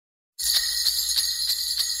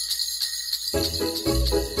Hello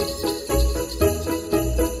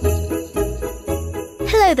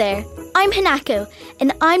there, I'm Hanako,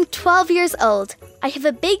 and I'm 12 years old. I have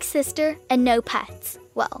a big sister and no pets.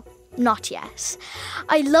 Well, not yet.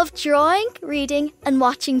 I love drawing, reading, and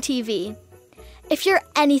watching TV. If you're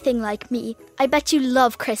anything like me, I bet you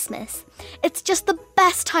love Christmas. It's just the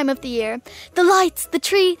best time of the year. The lights, the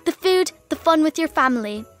tree, the food, the fun with your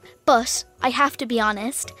family. But I have to be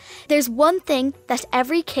honest, there's one thing that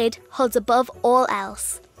every kid holds above all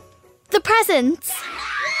else. The presents!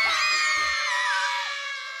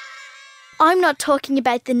 I'm not talking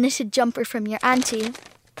about the knitted jumper from your auntie.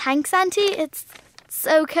 Thanks, auntie, it's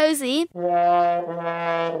so cozy.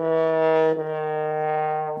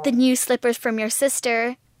 The new slippers from your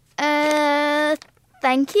sister.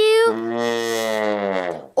 Thank you.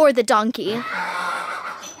 Or the donkey.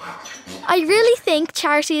 I really think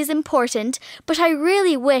charity is important, but I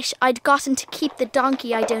really wish I'd gotten to keep the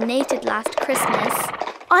donkey I donated last Christmas.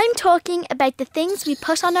 I'm talking about the things we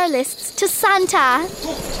put on our lists to Santa.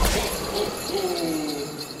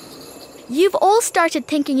 You've all started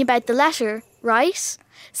thinking about the letter, right?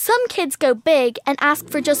 Some kids go big and ask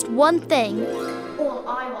for just one thing. All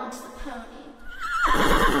I want is a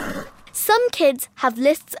pony. Some kids have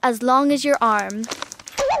lists as long as your arm.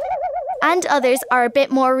 And others are a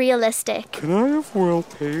bit more realistic. Can I have world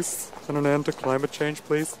peace and an end to climate change,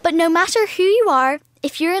 please? But no matter who you are,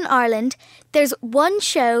 if you're in Ireland, there's one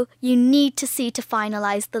show you need to see to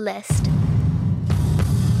finalise the list.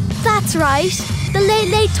 That's right, the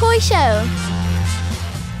Late Late Toy Show.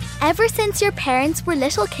 Ever since your parents were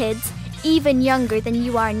little kids, even younger than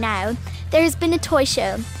you are now, there's been a toy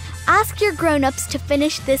show. Ask your grown-ups to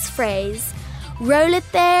finish this phrase. Roll it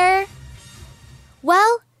there.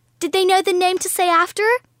 Well, did they know the name to say after?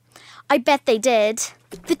 I bet they did.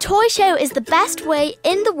 The toy show is the best way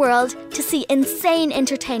in the world to see insane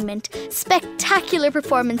entertainment, spectacular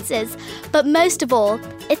performances, but most of all,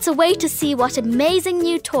 it's a way to see what amazing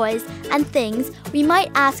new toys and things we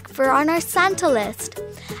might ask for on our Santa list.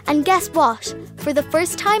 And guess what? For the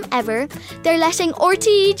first time ever, they're letting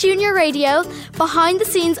RTE Junior Radio behind the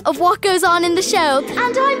scenes of what goes on in the show,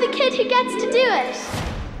 and I'm the kid who gets to do it.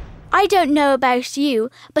 I don't know about you,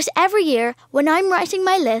 but every year when I'm writing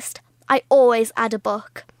my list, I always add a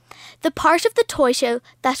book. The part of the toy show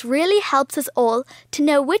that really helps us all to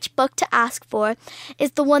know which book to ask for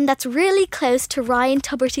is the one that's really close to Ryan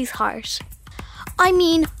Tuberty's heart. I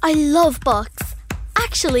mean, I love books.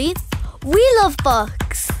 Actually, we love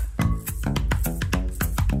books.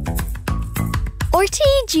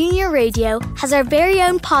 RTE Junior Radio has our very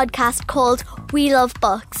own podcast called We Love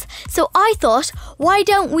Books. So I thought, why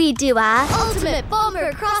don't we do a Ultimate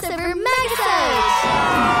Bomber Crossover Megasode?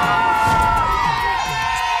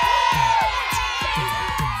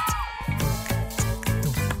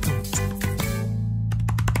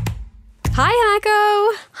 Hi,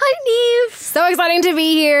 Hanako. Hi, Neve. So exciting to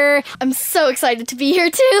be here. I'm so excited to be here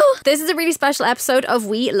too. This is a really special episode of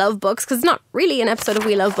We Love Books, because it's not really an episode of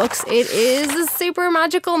We Love Books. It is a super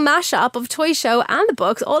magical mashup of toy show and the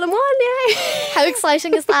books all in one. Yay! How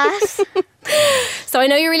exciting is that? So I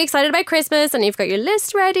know you're really excited about Christmas and you've got your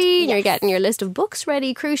list ready and you're getting your list of books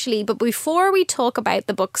ready, crucially. But before we talk about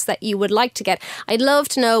the books that you would like to get, I'd love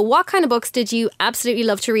to know, what kind of books did you absolutely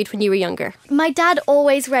love to read when you were younger? My dad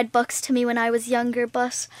always read books to me when I was younger,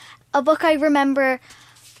 but a book I remember,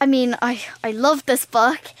 I loved this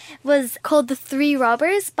book, was called The Three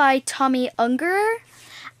Robbers by Tommy Ungerer.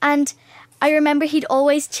 And I remember he'd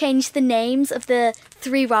always change the names of the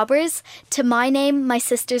three robbers to my name, my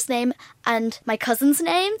sister's name, and my cousin's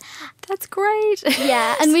name. That's great.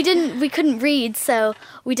 Yeah, and we couldn't read, so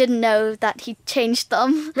we didn't know that he changed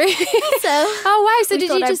them. Really? Oh wow, so did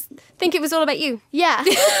you just think it was all about you? Yeah.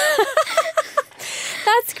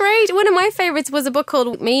 That's great. One of my favourites was a book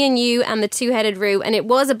called Me and You and the Two-Headed Roo, and it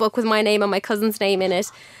was a book with my name and my cousin's name in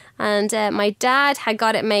it. And my dad had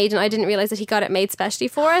got it made, and I didn't realise that he got it made specially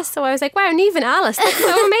for us. So I was like, wow, Neve and Alice, that's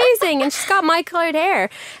so amazing. And she's got my coloured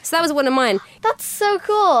hair. So that was one of mine. That's so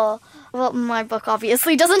cool. Well, my book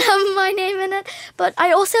obviously doesn't have my name in it. But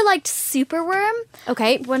I also liked Superworm.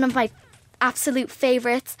 Okay. One of my absolute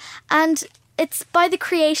favourites. And it's by the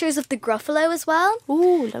creators of The Gruffalo as well.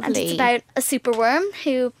 Ooh, lovely. And it's about a superworm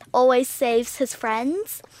who always saves his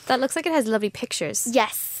friends. That looks like it has lovely pictures.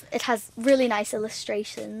 Yes. It has really nice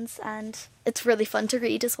illustrations and it's really fun to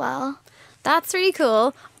read as well. That's really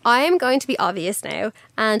cool. I am going to be obvious now,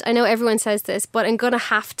 and I know everyone says this, but I'm going to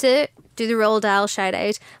have to do the Roald Dahl shout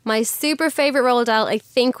out. My super favourite Roald Dahl, I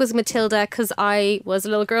think, was Matilda, because I was a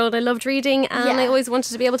little girl and I loved reading, and I always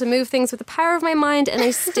wanted to be able to move things with the power of my mind, and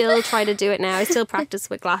I still try to do it now. I still practice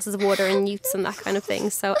with glasses of water and newts and that kind of thing.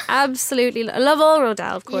 So absolutely, I love all Roald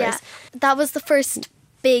Dahl, of course. Yeah, that was the first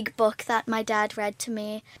big book that my dad read to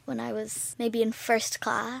me when I was maybe in first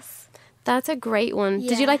class. That's a great one. Yeah.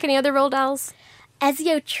 Did you like any other Roald Dahls?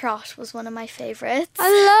 Ezio Trot was one of my favourites. I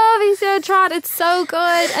love Ezio Trot. It's so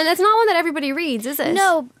good. And it's not one that everybody reads, is it?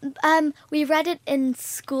 No, we read it in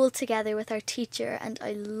school together with our teacher, and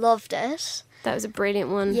I loved it. That was a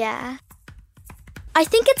brilliant one. Yeah. I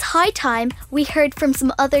think it's high time we heard from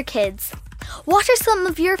some other kids. What are some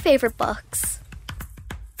of your favourite books?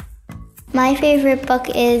 My favourite book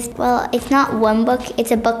is, well, it's not one book,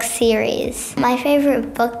 it's a book series. My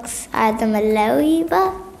favourite books are the Malawi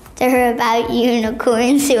books. They're about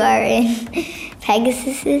unicorns who are in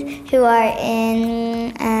Pegasuses, who are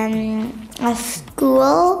in a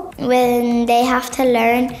school when they have to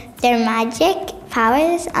learn their magic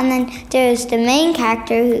powers. And then there's the main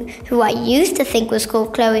character who I used to think was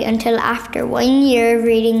called Chloe until after 1 year of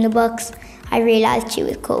reading the books, I realised she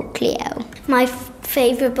was called Cleo. My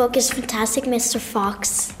favourite book is Fantastic Mr.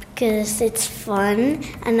 Fox because it's fun,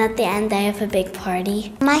 and at the end they have a big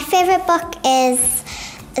party. My favourite book is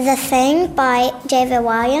The Thing by David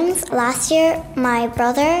Williams. Last year, my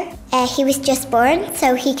brother, he was just born,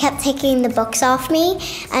 so he kept taking the books off me,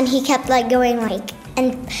 and he kept going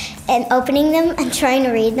and opening them and trying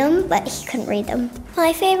to read them, but he couldn't read them.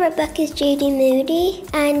 My favourite book is Judy Moody,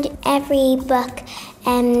 and every book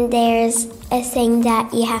there's a thing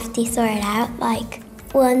that you have to sort out.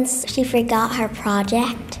 Once she forgot her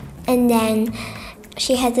project, and then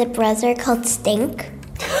she has a brother called Stink,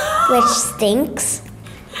 which stinks.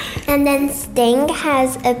 And then Sting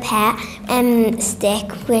has a pet,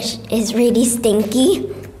 Stick, which is really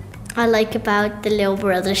stinky. I like about the little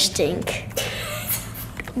brother Stink.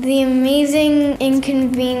 The Amazing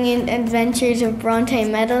Inconvenient Adventures of Bronte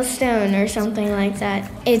Meadowstone or something like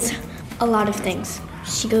that. It's a lot of things.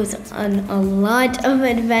 She goes on a lot of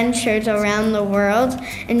adventures around the world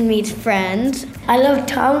and meets friends. I love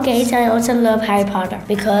Tom Gates, and I also love Harry Potter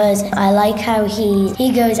because I like how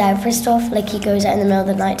he goes out for stuff. He goes out in the middle of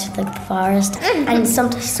the night to the forest, and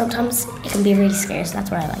sometimes it can be really scary, so that's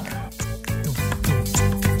what I like.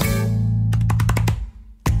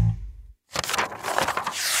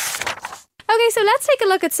 Okay, so let's take a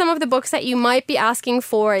look at some of the books that you might be asking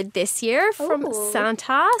for this year from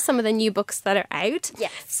Santa, some of the new books that are out.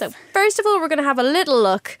 Yes. So first of all, we're going to have a little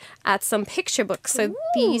look at some picture books. So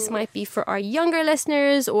these might be for our younger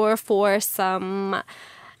listeners or for some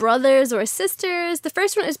brothers or sisters. The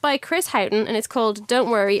first one is by Chris Houghton, and it's called Don't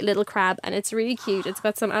Worry, Little Crab, and it's really cute. It's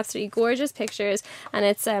got some absolutely gorgeous pictures, and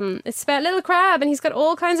it's about Little Crab, and he's got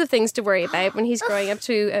all kinds of things to worry about when he's growing up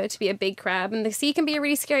to be a big crab, and the sea can be a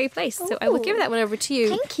really scary place. So I will give that one over to you.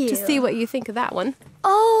 Thank you. To see what you think of that one.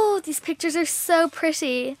 Oh, these pictures are so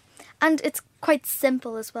pretty. And it's quite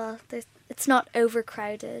simple as well. It's not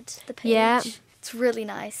overcrowded, the page. Yeah. It's really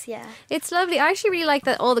nice, yeah. It's lovely. I actually really like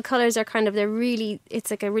that all the colours are it's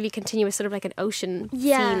like a really continuous sort of like an ocean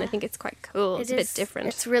scene. I think it's quite cool. It's a bit different.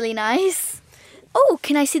 It's really nice. Oh,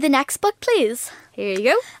 can I see the next book, please? Here you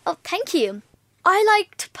go. Oh, thank you. I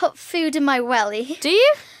like to put food in my welly. Do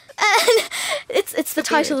you? And it's the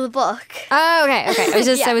title of the book. Oh, okay. I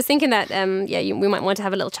Yeah. was thinking that, we might want to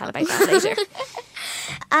have a little chat about that later.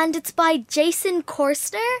 And it's by Jason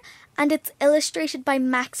Korsner, and it's illustrated by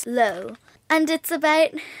Max Lowe. And it's about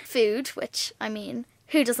food, which, I mean,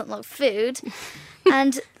 who doesn't love food?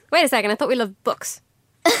 And Wait a second, I thought we loved books.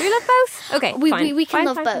 Do we love both? Okay, fine. we can Fine,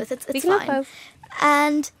 love fine, both. fine. It's We can fine. love both.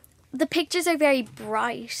 And the pictures are very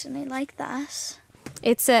bright, and I like that.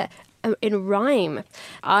 It's in rhyme.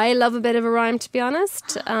 I love a bit of a rhyme, to be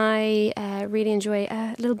honest. I really enjoy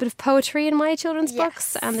a little bit of poetry in my children's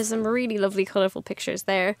books, and there's some really lovely, colourful pictures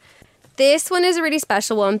there. This one is a really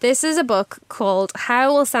special one. This is a book called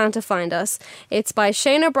How Will Santa Find Us? It's by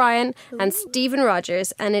Shane O'Brien and Stephen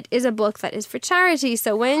Rogers, and it is a book that is for charity.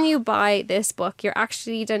 So when you buy this book, you're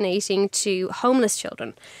actually donating to homeless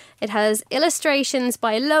children. It has illustrations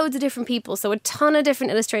by loads of different people. So a ton of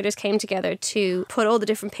different illustrators came together to put all the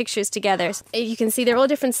different pictures together. You can see they're all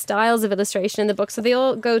different styles of illustration in the book. So they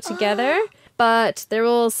all go together, but they're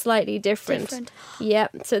all slightly different. Yeah,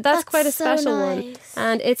 so that's quite a so special nice. one.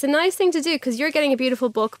 And it's a nice thing to do because you're getting a beautiful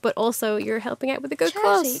book, but also you're helping out with a good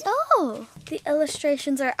Charity. cause. Oh, the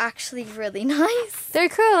illustrations are actually really nice. They're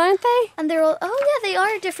cool, aren't they? And they're all, they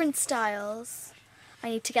are different styles.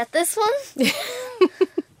 I need to get this one.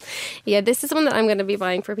 Yeah, this is one that I'm going to be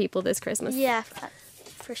buying for people this Christmas. Yeah,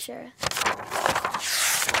 for sure.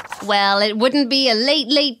 Well, it wouldn't be a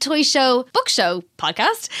late toy show, book show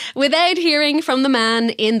podcast without hearing from the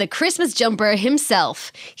man in the Christmas jumper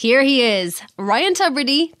himself. Here he is, Ryan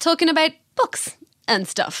Tubridy, talking about books and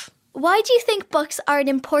stuff. Why do you think books are an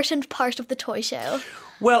important part of the toy show?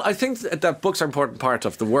 Well, I think that books are an important part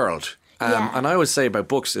of the world. And I always say about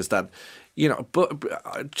books is that, you know,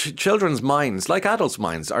 children's minds, like adults'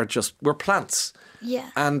 minds, we're plants.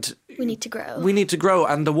 Yeah. And we need to grow. We need to grow.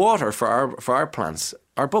 And the water for our plants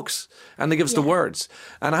are books. And they give us the words.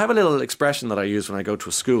 And I have a little expression that I use when I go to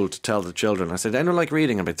a school to tell the children. I said, anyone like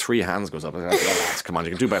reading? And about 3 hands goes up. I said, oh, come on,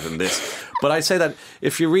 you can do better than this. But I say that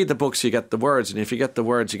if you read the books, you get the words. And if you get the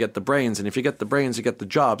words, you get the brains. And if you get the brains, you get the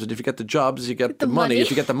jobs. And if you get the jobs, you get the money.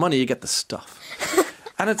 If you get the money, you get the stuff.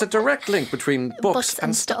 And it's a direct link between books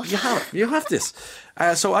and stuff. You have this.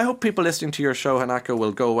 So I hope people listening to your show, Hanako,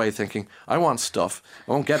 will go away thinking, I want stuff.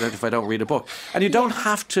 I won't get it if I don't read a book. And you don't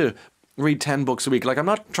have to read 10 books a week. Like, I'm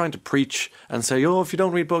not trying to preach and say, oh, if you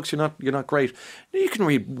don't read books, you're not great. You can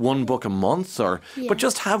read 1 book a month, but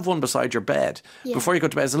just have one beside your bed before you go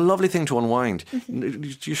to bed. It's a lovely thing to unwind.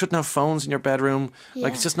 You shouldn't have phones in your bedroom.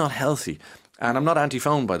 Like, it's just not healthy. And I'm not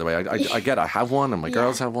anti-phone, by the way. I have one, and my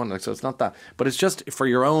girls have one, so it's not that. But it's just for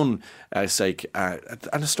your own sake. And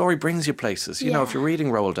a story brings you places. You know, if you're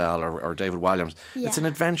reading Roald Dahl or David Walliams, it's an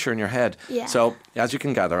adventure in your head. Yeah. So, as you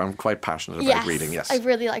can gather, I'm quite passionate about reading, yes. I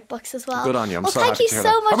really like books as well. Good on you. I'm well, so thank happy you to hear so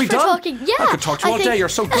that. much Are we for done? talking. Yeah. I could talk to you all day. You're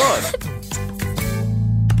so good.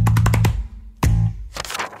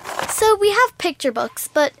 So we have picture books,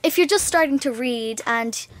 but if you're just starting to read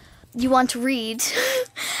and you want to read,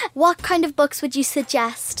 what kind of books would you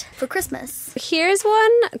suggest for Christmas? Here's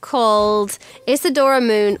one called Isadora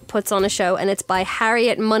Moon Puts on a Show, and it's by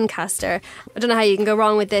Harriet Muncaster. I don't know how you can go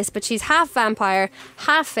wrong with this, but she's half vampire,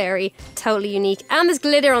 half fairy, totally unique, and there's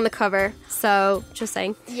glitter on the cover, so just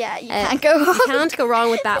saying. Yeah, you can't go wrong. You can't go wrong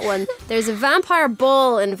with that one. There's a vampire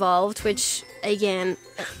ball involved, which, again,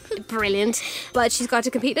 brilliant, but she's got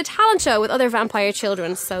to compete in a talent show with other vampire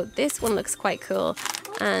children, so this one looks quite cool.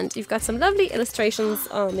 And you've got some lovely illustrations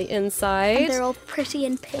on the inside. And they're all pretty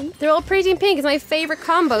in pink. They're all pretty in pink. It's my favourite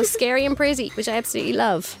combo, scary and pretty, which I absolutely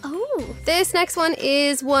love. Oh. This next one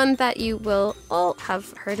is one that you will all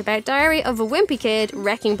have heard about. Diary of a Wimpy Kid,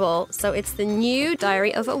 Wrecking Ball. So it's the new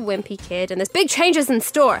Diary of a Wimpy Kid, and there's big changes in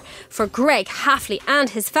store for Greg Hafley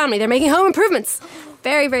and his family. They're making home improvements.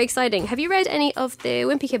 Very, very exciting. Have you read any of the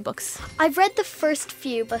Wimpy Kid books? I've read the first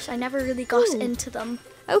few, but I never really got into them.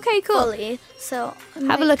 Okay, cool. Fully, so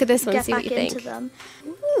have a look at this one, see what you think. Into them.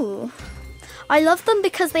 Ooh. I love them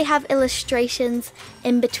because they have illustrations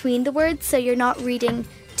in between the words, so you're not reading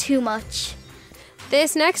too much.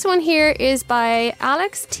 This next one here is by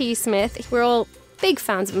Alex T. Smith. We're all big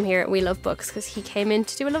fans of him here at We Love Books because he came in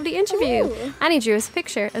to do a lovely interview. Ooh. And he drew us a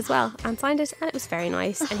picture as well and signed it, and it was very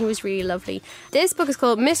nice and he was really lovely. This book is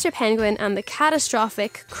called Mr. Penguin and the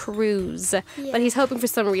Catastrophic Cruise. But he's hoping for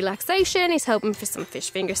some relaxation, he's hoping for some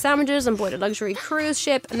fish finger sandwiches on board a luxury cruise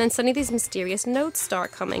ship, and then suddenly these mysterious notes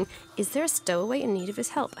start coming. Is there a stowaway in need of his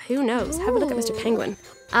help? Who knows? Have a look at Mr. Penguin.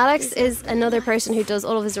 Alex is another person who does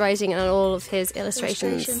all of his writing and all of his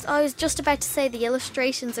illustrations. I was just about to say the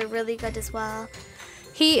illustrations are really good as well.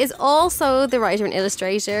 He is also the writer and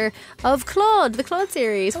illustrator of Claude, the Claude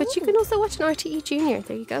series, which you can also watch on RTE Junior.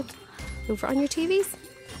 There you go. Over on your TVs.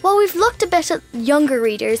 Well, we've looked a bit at younger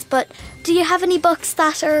readers, but do you have any books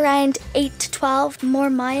that are around 8 to 12, more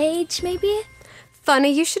my age maybe?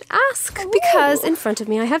 Funny you should ask, because in front of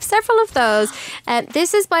me I have several of those.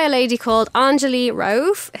 This is by a lady called Anjali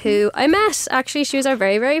Rauf, who I met. Actually, she was our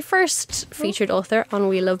very, very first featured author on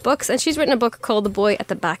We Love Books, and she's written a book called The Boy at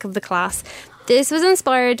the Back of the Class. This was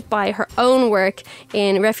inspired by her own work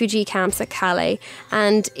in refugee camps at Calais,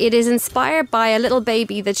 and it is inspired by a little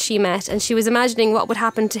baby that she met, and she was imagining what would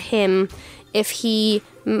happen to him if he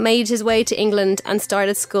made his way to England and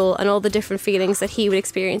started school, and all the different feelings that he would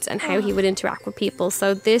experience and how he would interact with people.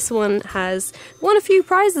 So this one has won a few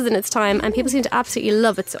prizes in its time, and people seem to absolutely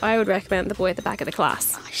love it, so I would recommend The Boy at the Back of the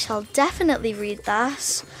Class. I shall definitely read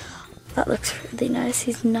that. That looks really nice.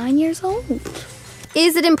 He's 9 years old.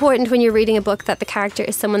 Is it important when you're reading a book that the character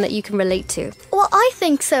is someone that you can relate to? Well, I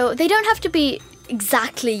think so. They don't have to be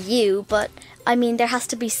exactly you, but I mean, there has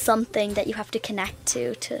to be something that you have to connect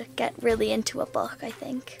to get really into a book, I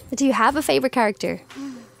think. Do you have a favourite character?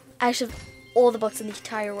 Out of all the books in the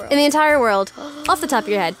entire world. In the entire world? Off the top of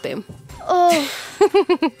your head, boom. Oh,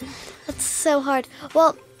 that's so hard.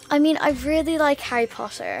 Well, I mean, I really like Harry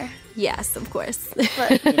Potter. Yes, of course.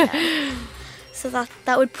 But, you know, so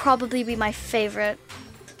that would probably be my favourite.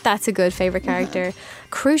 That's a good favourite character.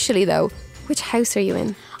 Crucially, though, which house are you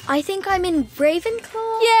in? I think I'm in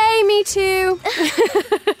Ravenclaw. Yay, me too.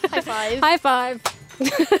 High five. High five.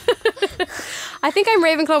 I think I'm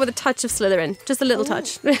Ravenclaw with a touch of Slytherin. Just a little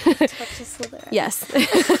touch. Touch of Slytherin. Yes.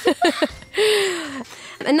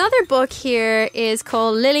 Another book here is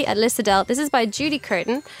called Lily at Lissadell. This is by Judy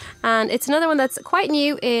Curtin, and it's another one that's quite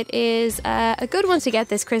new. It is a good one to get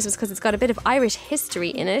this Christmas because it's got a bit of Irish history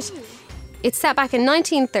in it. It's set back in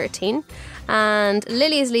 1913, and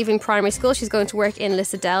Lily is leaving primary school. She's going to work in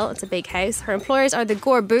Lissadell. It's a big house. Her employers are the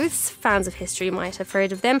Gore Booths. Fans of history might have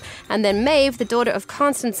heard of them. And then Maeve, the daughter of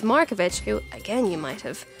Constance Markovich, who, again, you might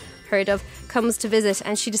have heard of, comes to visit,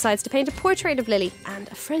 and she decides to paint a portrait of Lily, and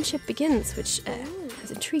a friendship begins, which has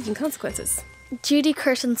intriguing consequences. Judy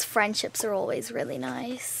Curtin's friendships are always really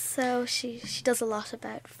nice, so she does a lot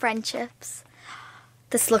about friendships.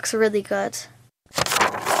 This looks really good.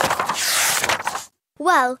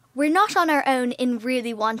 Well, we're not on our own in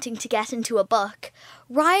really wanting to get into a book.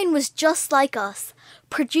 Ryan was just like us.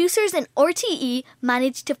 Producers in RTE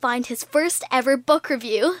managed to find his first ever book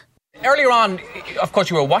review. Earlier on, of course,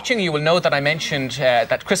 you were watching, you will know that I mentioned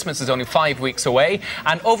that Christmas is only 5 weeks away,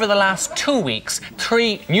 and over the last 2 weeks,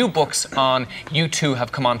 3 new books on U2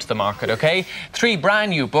 have come onto the market, okay? 3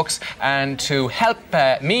 brand new books, and to help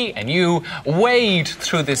me and you wade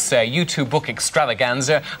through this U2 book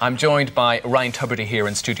extravaganza, I'm joined by Ryan Tubridy here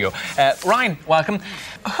in studio. Ryan, welcome.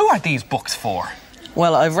 Who are these books for?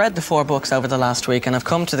 Well, I've read the 4 books over the last week, and I've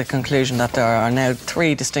come to the conclusion that there are now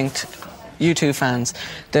 3 distinct U2 fans.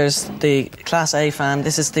 There's the Class A fan,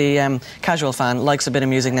 this is the casual fan, likes a bit of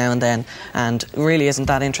music now and then and really isn't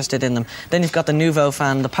that interested in them. Then you've got the Nouveau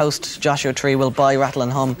fan, the post-Joshua Tree will buy Rattle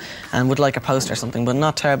and Hum and would like a poster or something, but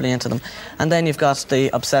not terribly into them. And then you've got the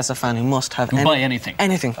obsessive fan who must have buy anything.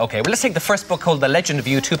 Anything. Okay, well, let's take the first book called The Legend of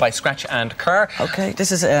U2 by Scratch and Kerr. Okay,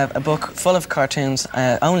 this is a book full of cartoons,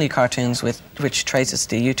 only cartoons, which traces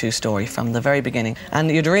the U2 story from the very beginning. And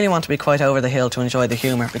you'd really want to be quite over the hill to enjoy the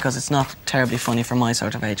humour because it's not terribly funny for my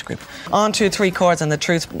sort of age group. On to 3 Chords and the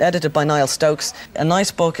Truth, edited by Niall Stokes. A nice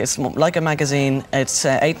book, it's like a magazine. It's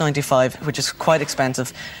 $8.95, which is quite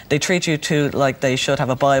expensive. They treat you to like they should have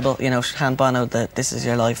a Bible, you know, Han Bono, that this is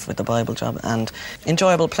your life with the Bible job, and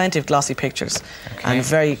enjoyable, plenty of glossy pictures, and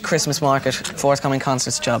very Christmas market, forthcoming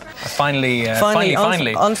concerts job. Finally.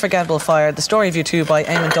 Unforgettable Fire, the story of U2 by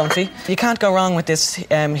Eamon Dunphy. You can't go wrong with this.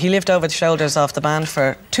 He lived over the shoulders of the band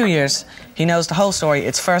for 2 years. He knows the whole story.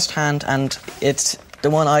 It's first hand, and it's the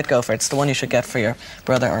one I'd go for. It's the one you should get for your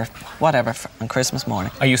brother or whatever on Christmas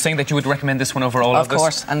morning. Are you saying that you would recommend this one over all of this? Of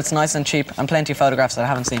course, and it's nice and cheap, and plenty of photographs that I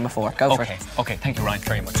haven't seen before. Go for it. Okay, thank you, Ryan,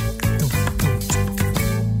 very much.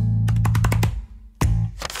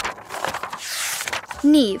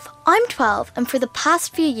 Niamh, I'm 12, and for the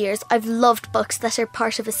past few years I've loved books that are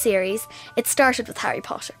part of a series. It started with Harry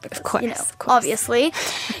Potter, because, of course. Obviously.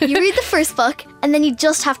 You read the first book, and then you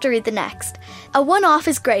just have to read the next. A one-off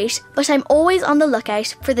is great, but I'm always on the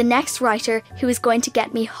lookout for the next writer who is going to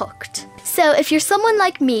get me hooked. So if you're someone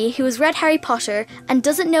like me who has read Harry Potter and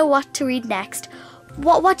doesn't know what to read next,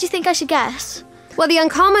 what do you think I should get? Well, The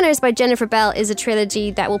Uncommoners by Jennifer Bell is a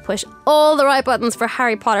trilogy that will push all the right buttons for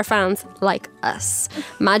Harry Potter fans like us.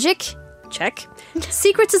 Magic? Check.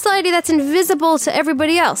 Secret society that's invisible to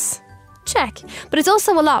everybody else? Check. But it's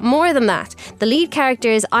also a lot more than that. The lead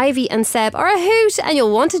characters, Ivy and Seb, are a hoot, and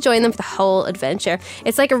you'll want to join them for the whole adventure.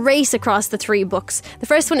 It's like a race across the 3 books. The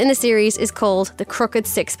first one in the series is called The Crooked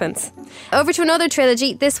Sixpence. Over to another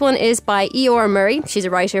trilogy. This one is by Eora Murray. She's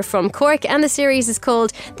a writer from Cork, and the series is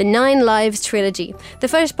called The 9 Lives Trilogy. The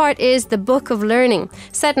first part is The Book of Learning.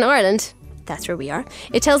 Set in Ireland, that's where we are.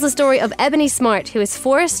 It tells the story of Ebony Smart, who is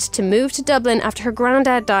forced to move to Dublin after her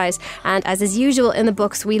granddad dies, and as is usual in the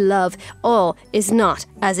books we love, all is not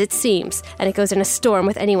as it seems, and it goes in a storm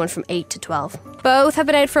with anyone from 8 to 12. Both have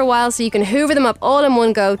been out for a while, so you can hoover them up all in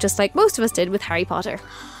one go, just like most of us did with Harry Potter.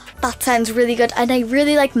 That sounds really good, and I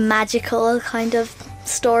really like magical kind of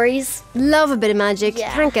stories. Love a bit of magic.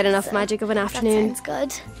 Yeah, Can't get enough magic of an afternoon. That sounds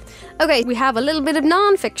good. Okay, we have a little bit of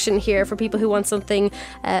non-fiction here for people who want something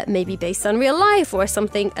maybe based on real life or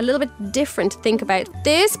something a little bit different to think about.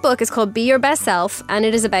 This book is called Be Your Best Self, and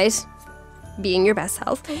it is about being your best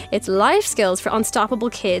self. It's life skills for unstoppable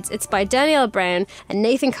kids. It's by Danielle Brown and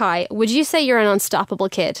Nathan Kai. Would you say you're an unstoppable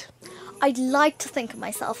kid? I'd like to think of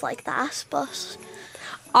myself like that, but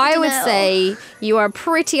I would say you are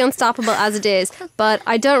pretty unstoppable as it is, but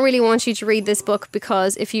I don't really want you to read this book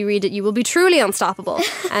because if you read it, you will be truly unstoppable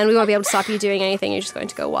and we won't be able to stop you doing anything. You're just going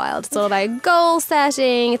to go wild. It's all about goal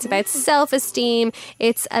setting. It's about self-esteem.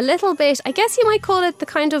 It's a little bit, I guess you might call it the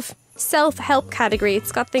kind of self-help category.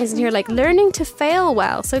 It's got things in here like learning to fail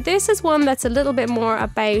well. So this is one that's a little bit more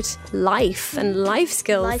about life and life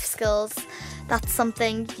skills. Life skills. That's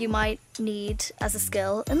something you might need as a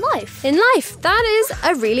skill in life. In life. That is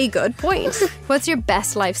a really good point. What's your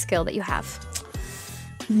best life skill that you have?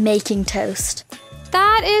 Making toast.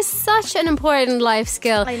 That is such an important life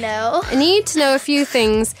skill. I know. I need to know a few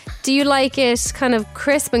things. Do you like it kind of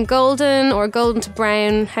crisp and golden or golden to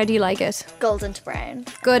brown? How do you like it? Golden to brown.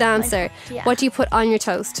 Good answer. Yeah. What do you put on your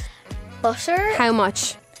toast? Butter. How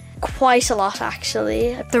much? Quite a lot,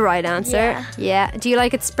 actually. The right answer. Yeah. Do you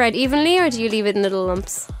like it spread evenly or do you leave it in little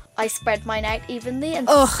lumps? I spread mine out evenly, and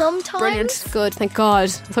Oh, sometimes brilliant. Good. Thank God. I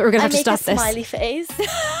thought we were going to have to stop I this. make a smiley face.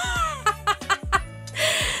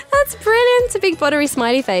 That's brilliant. It's a big buttery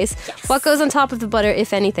smiley face. Yes. What goes on top of the butter,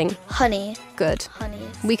 if anything? Honey. Good. Honey.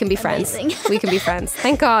 We can be friends. Amazing. We can be friends.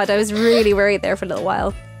 Thank God. I was really worried there for a little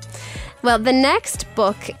while. Well, the next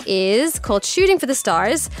book is called Shooting for the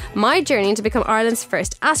Stars, My Journey to Become Ireland's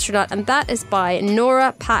First Astronaut, and that is by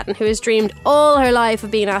Nora Patton, who has dreamed all her life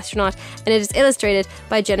of being an astronaut, and it is illustrated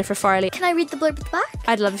by Jennifer Farley. Can I read the blurb at the back?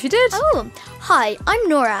 I'd love if you did. Oh, hi, I'm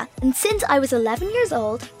Nora, and since I was 11 years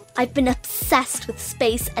old, I've been obsessed with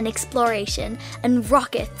space and exploration and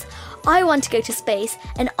rockets. I want to go to space,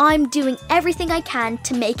 and I'm doing everything I can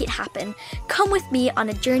to make it happen. Come with me on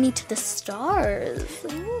a journey to the stars.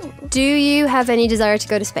 Ooh. Do you have any desire to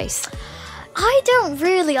go to space? I don't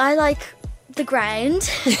really. I like the ground.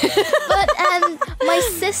 But my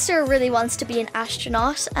sister really wants to be an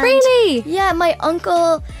astronaut. And Really? yeah, my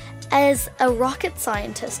uncle is a rocket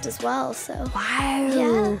scientist as well, so. Wow.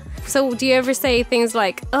 Yeah. So do you ever say things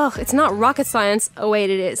like, oh, it's not rocket science? Oh, wait,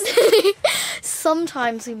 it is.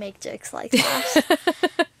 Sometimes we make jokes like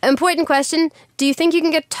that. Important question. Do you think you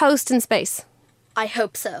can get toast in space? I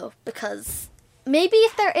hope so, because maybe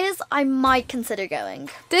if there is, I might consider going.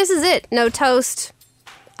 This is it. No toast.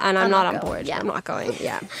 And I'm not on going, board. yeah. I'm not going.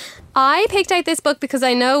 Yeah. I picked out this book because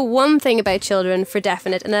I know one thing about children for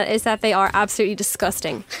definite, and that is that they are absolutely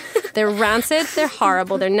disgusting. They're rancid, they're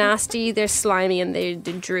horrible, they're nasty, they're slimy, and they're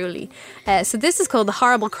drooly. So this is called The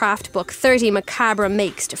Horrible Craft Book, 30 Macabre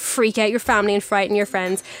Makes to Freak Out Your Family and Frighten Your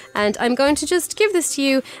Friends. And I'm going to just give this to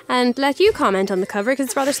you and let you comment on the cover because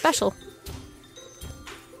it's rather special.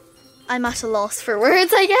 I'm at a loss for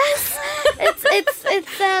words, I guess.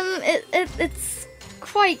 It's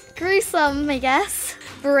quite gruesome, I guess.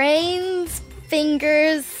 Brains,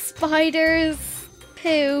 fingers, spiders,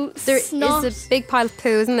 poo, There snot. is a big pile of poo,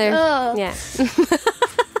 isn't there? Oh. Yeah.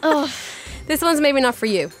 Ugh. This one's maybe not for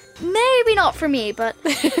you. Maybe not for me, but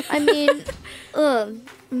I mean, I'm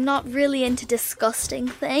not really into disgusting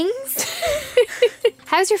things.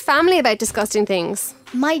 How's your family about disgusting things?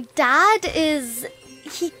 My dad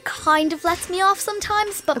he kind of lets me off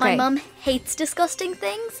sometimes, but my Okay. mum hates disgusting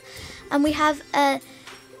things. And we have an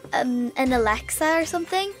Alexa or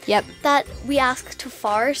something. Yep. That we ask to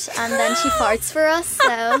fart, and then she farts for us,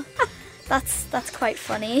 so that's quite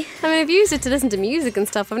funny. I mean, I've used it to listen to music and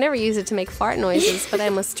stuff. I've never used it to make fart noises, but I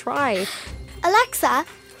must try. Alexa,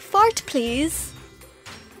 fart please.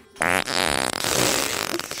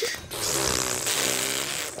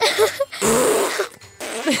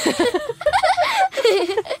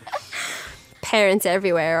 Parents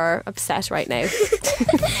everywhere are upset right now.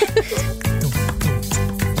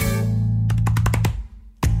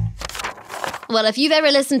 Well, if you've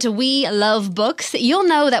ever listened to We Love Books, you'll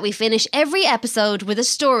know that we finish every episode with a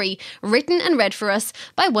story written and read for us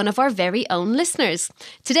by one of our very own listeners.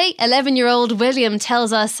 Today, 11-year-old William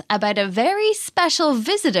tells us about a very special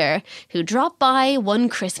visitor who dropped by one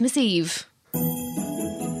Christmas Eve.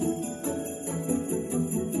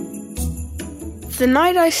 The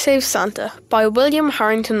Night I Saved Santa by William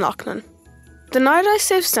Harrington Loughlin. The night I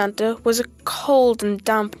saved Santa was a cold and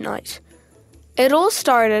damp night. It all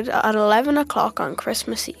started at 11 o'clock on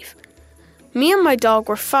Christmas Eve. Me and my dog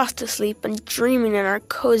were fast asleep and dreaming in our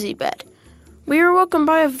cozy bed. We were woken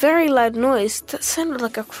by a very loud noise that sounded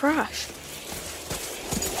like a crash.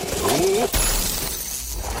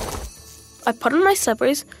 I put on my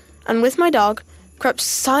slippers and with my dog crept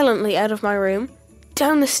silently out of my room,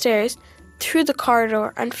 down the stairs, through the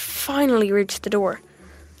corridor and finally reached the door.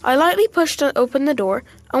 I lightly pushed open the door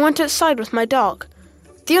and went outside with my dog.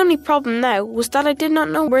 The only problem now was that I did not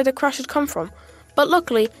know where the crash had come from, but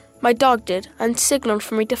luckily my dog did and signalled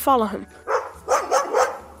for me to follow him.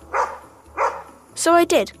 So I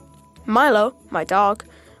did. Milo, my dog,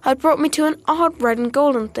 had brought me to an odd red and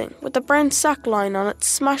golden thing with a brown sack line on it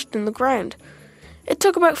smashed in the ground. It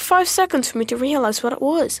took about 5 seconds for me to realise what it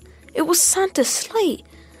was. It was Santa's sleigh.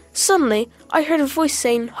 Suddenly, I heard a voice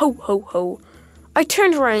saying, "Ho, ho, ho." I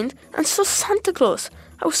turned around and saw Santa Claus,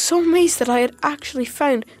 I was so amazed that I had actually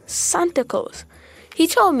found Santa Claus. He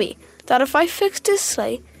told me that if I fixed his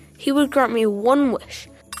sleigh, he would grant me one wish.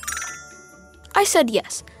 I said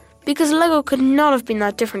yes, because Lego could not have been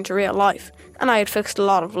that different to real life, and I had fixed a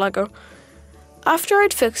lot of Lego. After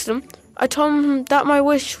I'd fixed him, I told him that my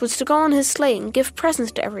wish was to go on his sleigh and give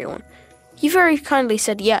presents to everyone. He very kindly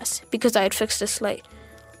said yes, because I had fixed his sleigh.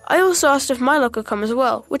 I also asked if Milo could come as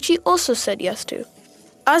well, which he also said yes to.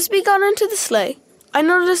 As we got into the sleigh, I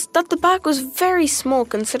noticed that the back was very small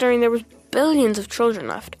considering there was billions of children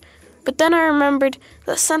left. But then I remembered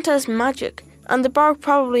that Santa is magic, and the bar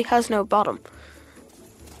probably has no bottom.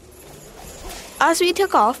 As we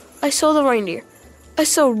took off, I saw the reindeer. I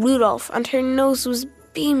saw Rudolph, and her nose was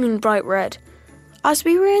beaming bright red. As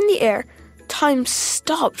we were in the air, time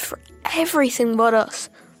stopped for everything but us,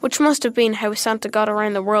 which must have been how Santa got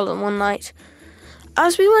around the world in one night.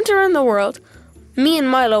 As we went around the world, me and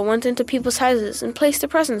Milo went into people's houses and placed the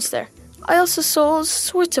presents there. I also saw all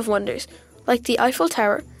sorts of wonders, like the Eiffel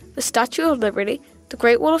Tower, the Statue of Liberty, the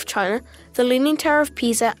Great Wall of China, the Leaning Tower of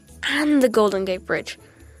Pisa, and the Golden Gate Bridge.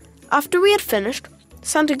 After we had finished,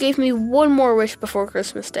 Santa gave me one more wish before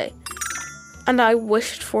Christmas Day, and I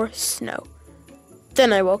wished for snow.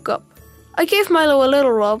 Then I woke up. I gave Milo a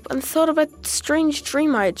little rub and thought about the strange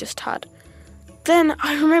dream I had just had. Then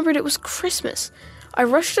I remembered it was Christmas. I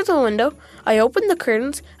rushed to the window, I opened the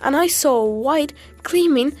curtains, and I saw white,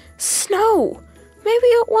 gleaming snow. Maybe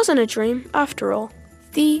it wasn't a dream after all.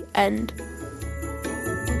 The end.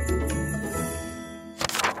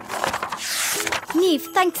 Niamh,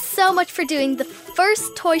 thanks so much for doing the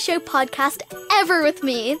first Toy Show podcast ever with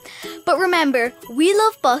me. But remember, We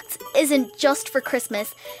Love Books isn't just for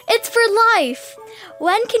Christmas, it's for life.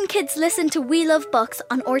 When can kids listen to We Love Books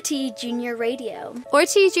on RTE Junior Radio?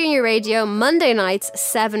 RTE Junior Radio, Monday nights,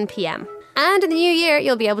 7 p.m. And in the new year,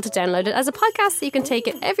 you'll be able to download it as a podcast, so you can take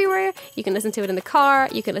it everywhere. You can listen to it in the car,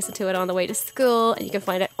 you can listen to it on the way to school, and you can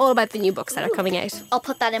find out all about the new books that are coming out. I'll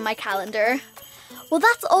put that in my calendar. Well,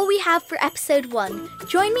 that's all we have for episode 1.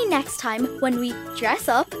 Join me next time when we dress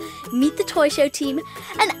up, meet the Toy Show team,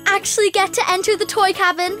 and actually get to enter the toy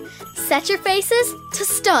cabin. Set your faces to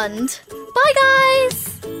stunned. Bye, guys!